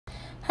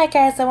Hi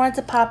guys, I wanted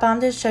to pop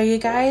on to show you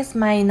guys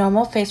my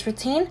normal face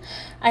routine.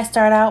 I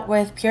start out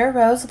with Pure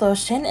Rose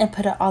lotion and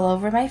put it all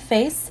over my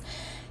face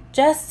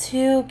just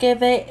to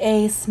give it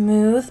a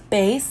smooth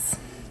base.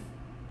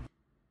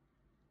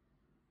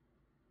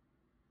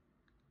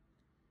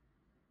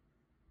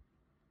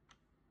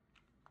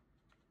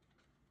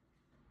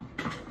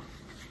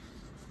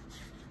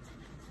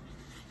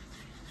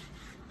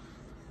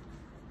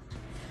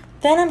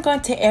 Then I'm going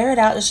to air it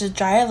out just to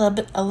dry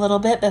a little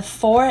bit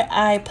before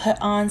I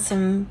put on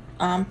some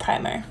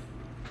primer.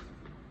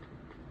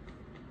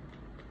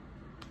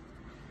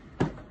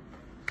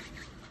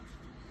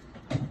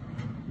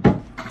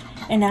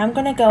 And now I'm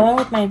going to go in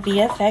with my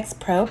VFX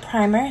Pro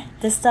Primer.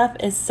 This stuff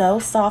is so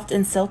soft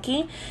and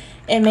silky.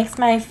 It makes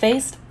my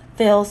face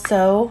feel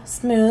so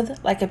smooth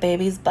like a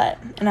baby's butt.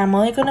 And I'm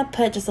only going to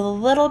put just a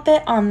little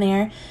bit on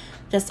there,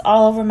 just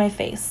all over my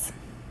face.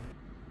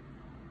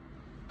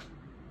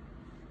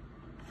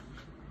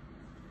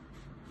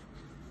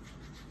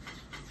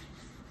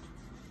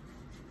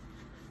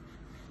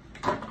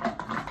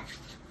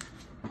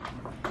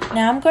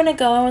 Now I'm going to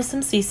go in with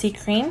some CC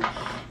cream.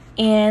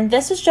 And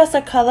this is just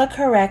a color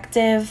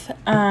corrective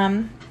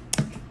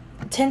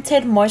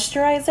tinted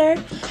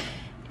moisturizer.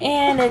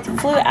 And it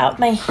flew out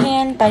my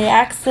hand by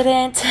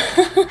accident.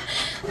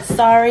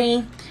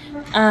 Sorry.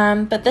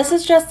 But this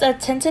is just a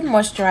tinted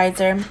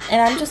moisturizer.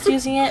 And I'm just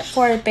using it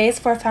for a base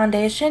for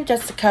foundation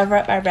just to cover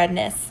up my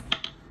redness.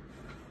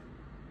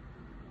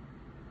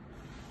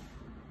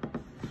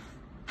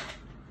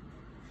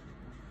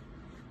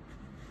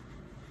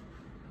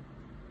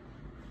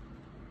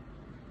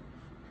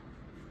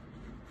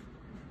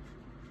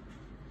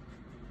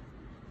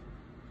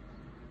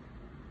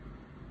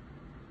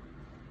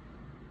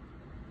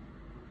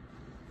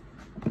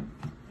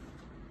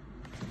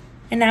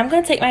 And now I'm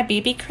going to take my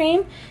BB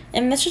cream,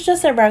 and this is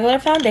just a regular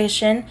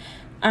foundation.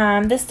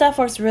 This stuff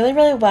works really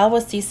well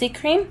with CC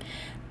cream.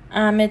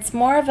 It's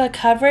more of a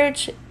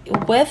coverage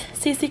with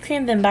CC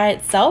cream than by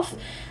itself.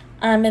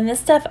 And this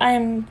stuff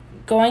I'm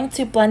going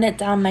to blend it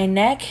down my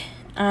neck.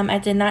 I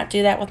did not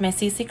do that with my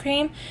CC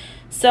cream,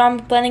 so I'm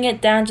blending it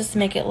down just to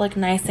make it look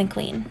nice and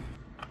clean.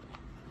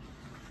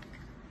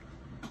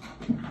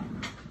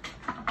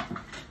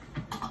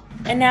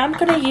 And now I'm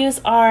going to use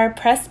our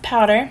pressed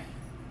powder.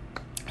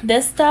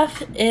 This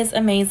stuff is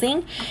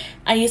amazing.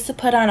 I used to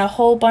put on a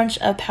whole bunch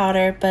of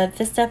powder, but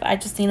this stuff I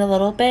just need a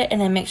little bit,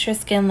 and it makes your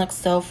skin look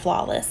so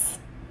flawless.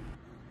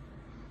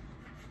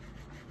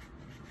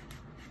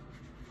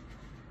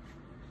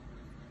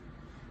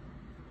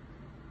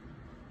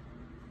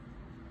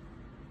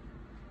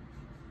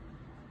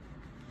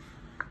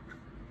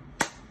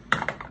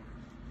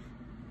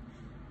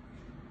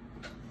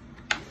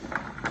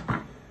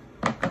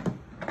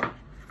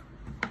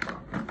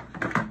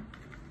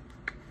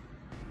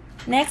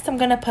 Next, I'm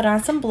going to put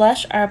on some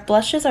blush. Our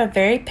blushes are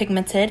very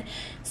pigmented,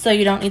 so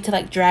you don't need to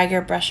like drag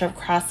your brush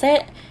across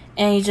it.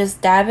 And you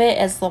just dab it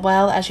as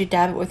well as you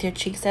dab it with your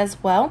cheeks as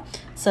well.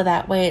 So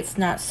that way it's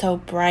not so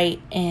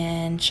bright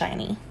and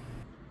shiny.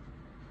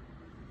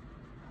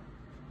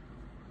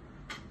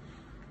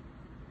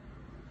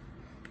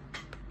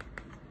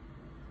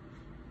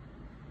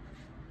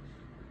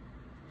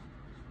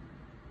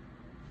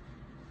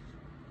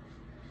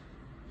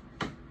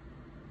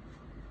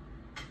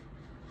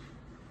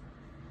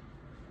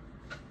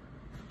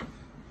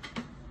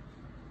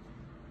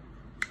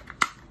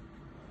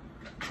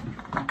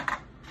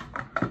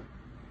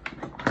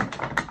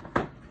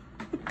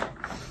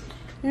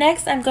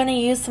 Next, I'm going to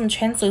use some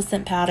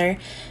translucent powder.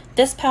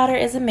 This powder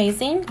is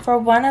amazing. For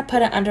one, I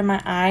put it under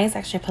my eyes.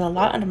 Actually, I put a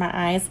lot under my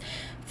eyes.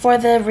 For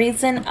the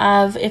reason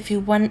of if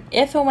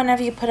and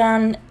whenever you put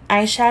on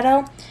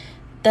eyeshadow,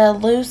 the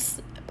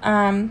loose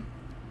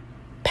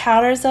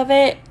powders of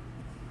it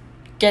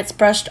gets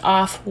brushed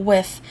off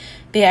with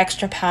the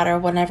extra powder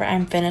whenever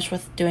I'm finished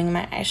with doing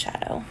my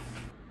eyeshadow.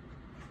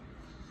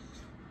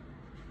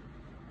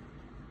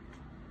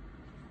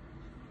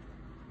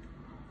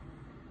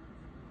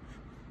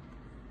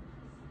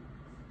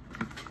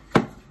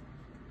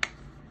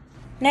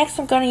 Next,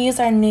 I'm going to use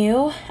our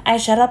new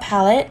eyeshadow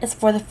palette. It's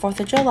for the 4th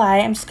of July.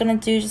 I'm just going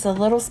to do just a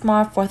little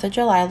small 4th of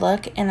July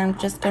look. And I'm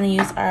just going to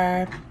use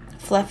our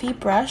fluffy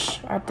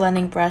brush, our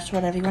blending brush,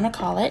 whatever you want to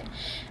call it.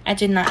 I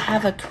did not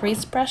have a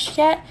crease brush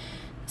yet,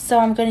 so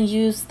I'm going to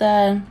use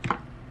the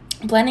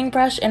blending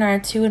brush and our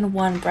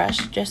 2-in-1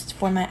 brush just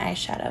for my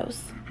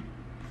eyeshadows.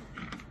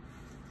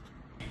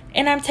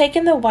 And I'm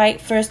taking the white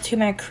first to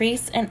my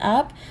crease and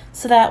up,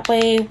 so that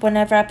way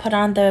whenever I put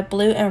on the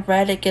blue and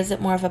red, it gives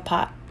it more of a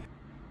pop.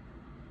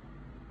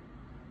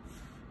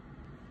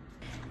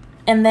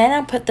 And then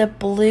I put the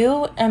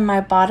blue in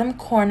my bottom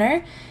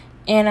corner,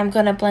 and I'm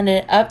going to blend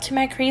it up to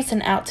my crease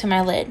and out to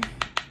my lid.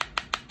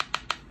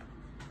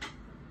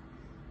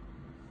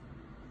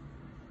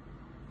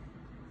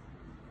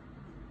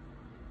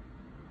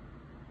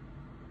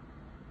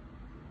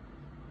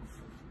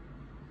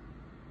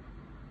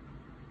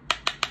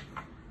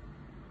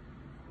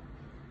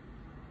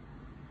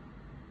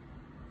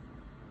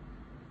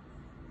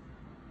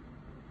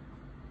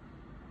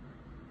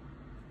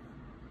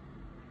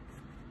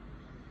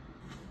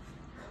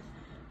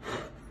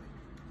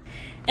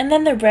 And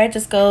then the red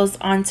just goes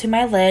onto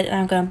my lid, and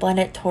I'm going to blend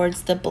it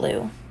towards the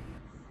blue.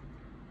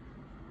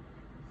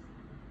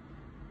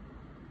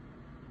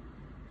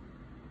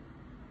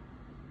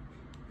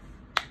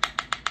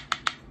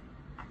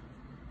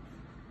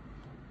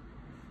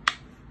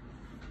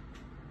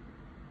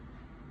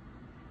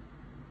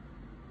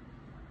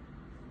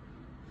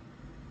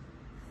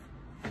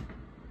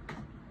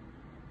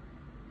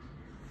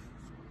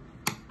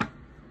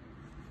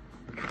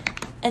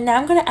 And now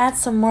I'm going to add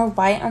some more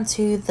white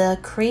onto the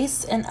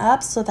crease and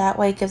up, so that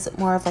way it gives it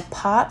more of a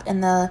pop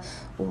and the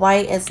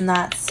white is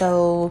not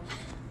so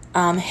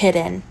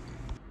hidden.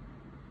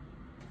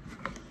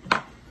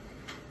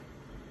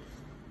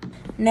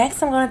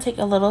 Next, I'm going to take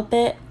a little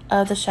bit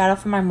of the shadow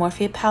from my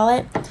Morphe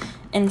palette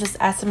and just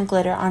add some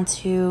glitter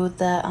onto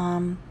the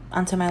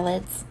onto my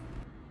lids.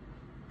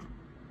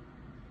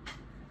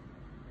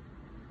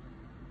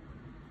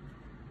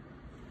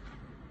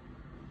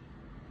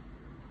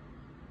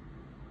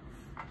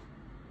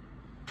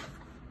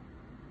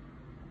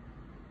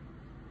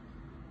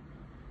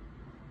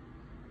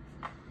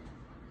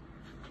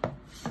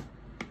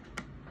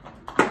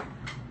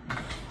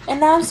 And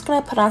now I'm just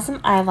going to put on some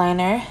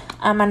eyeliner.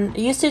 I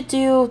used to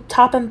do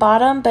top and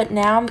bottom, but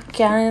now I'm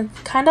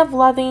kind of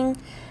loving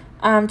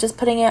just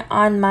putting it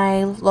on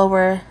my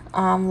lower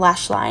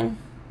lash line.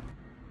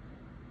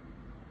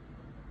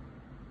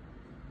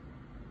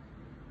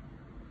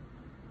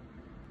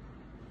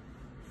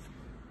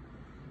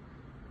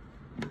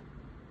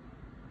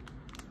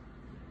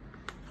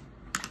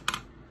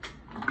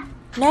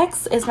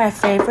 Next is my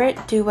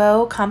favorite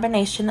duo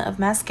combination of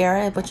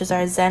mascara, which is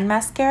our Zen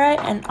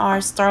mascara and our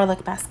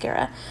Starlook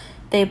mascara.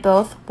 They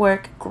both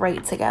work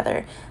great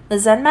together. The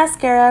Zen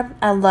mascara,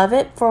 I love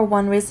it for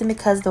one reason,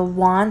 because the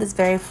wand is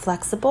very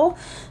flexible,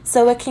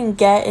 so it can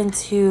get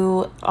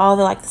into all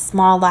the the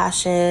small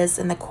lashes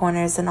and the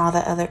corners and all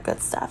that other good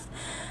stuff.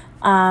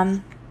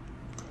 And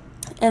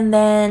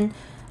then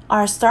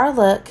our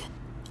Starlook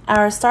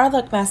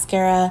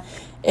mascara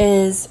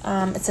is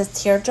it's a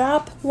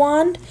teardrop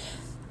wand.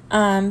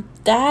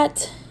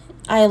 That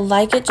I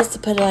like it just to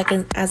put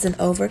it as an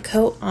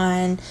overcoat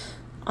on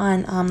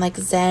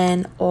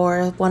Zen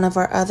or one of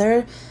our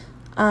other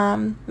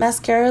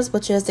mascaras,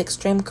 which is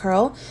Extreme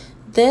Curl.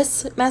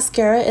 This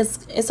mascara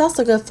is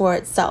also good for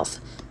itself,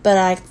 but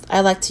I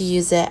like to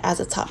use it as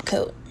a top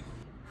coat.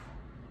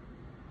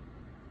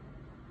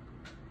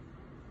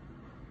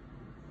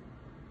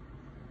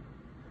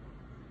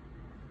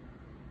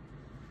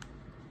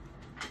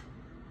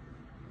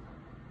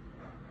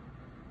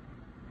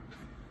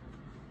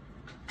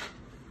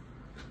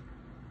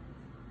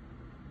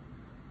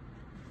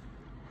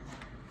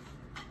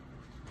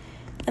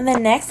 And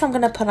then next, I'm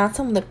going to put on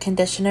some lip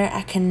conditioner.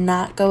 I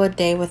cannot go a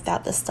day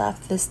without this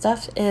stuff. This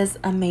stuff is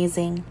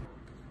amazing.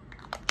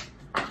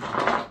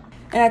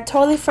 And I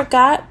totally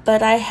forgot,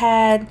 but I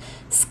had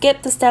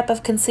skipped the step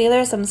of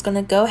concealer, so I'm just going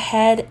to go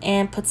ahead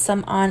and put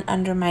some on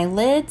under my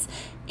lids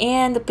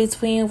and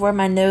between where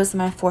my nose and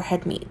my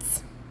forehead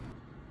meets.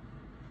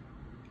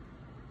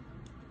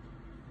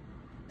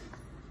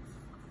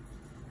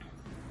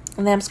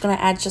 And then I'm just going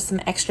to add just some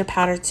extra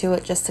powder to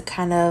it just to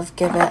kind of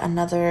give it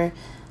another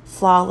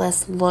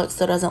flawless look,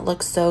 so it doesn't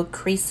look so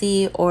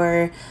creasy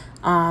or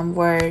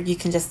where you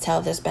can just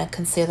tell there's been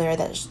concealer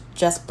that's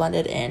just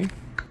blended in.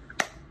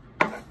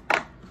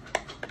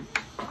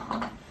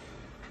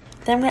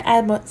 Then I'm going to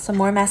add some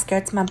more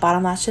mascara to my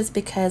bottom lashes,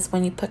 because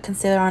when you put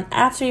concealer on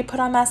after you put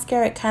on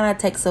mascara, it kind of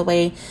takes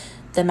away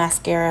the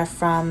mascara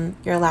from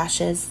your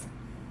lashes.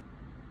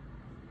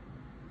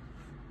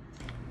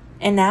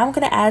 And now I'm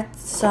going to add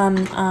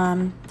some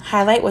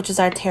highlight, which is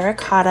our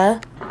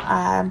terracotta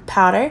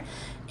powder.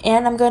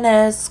 And I'm going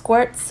to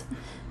squirt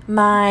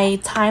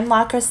my Time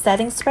Locker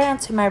setting spray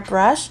onto my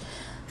brush,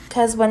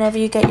 because whenever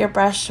you get your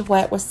brush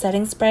wet with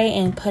setting spray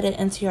and put it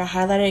into your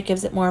highlighter, it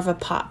gives it more of a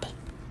pop.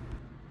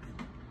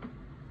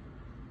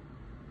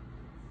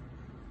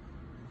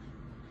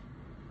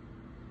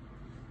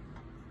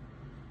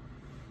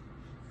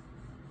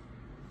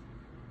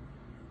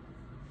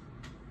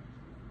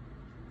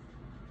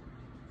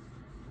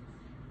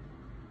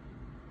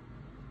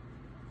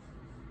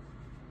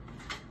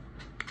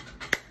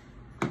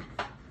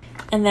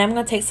 And then I'm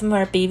going to take some of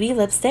our BB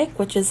lipstick,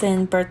 which is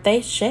in Birthday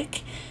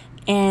Chic.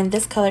 And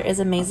this color is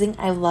amazing.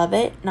 I love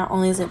it. Not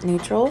only is it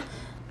neutral,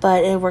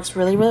 but it works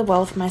really, really well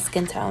with my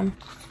skin tone.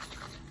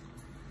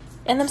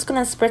 And I'm just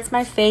going to spritz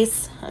my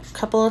face a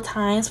couple of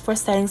times for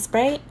setting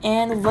spray.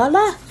 And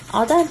voila!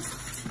 All done.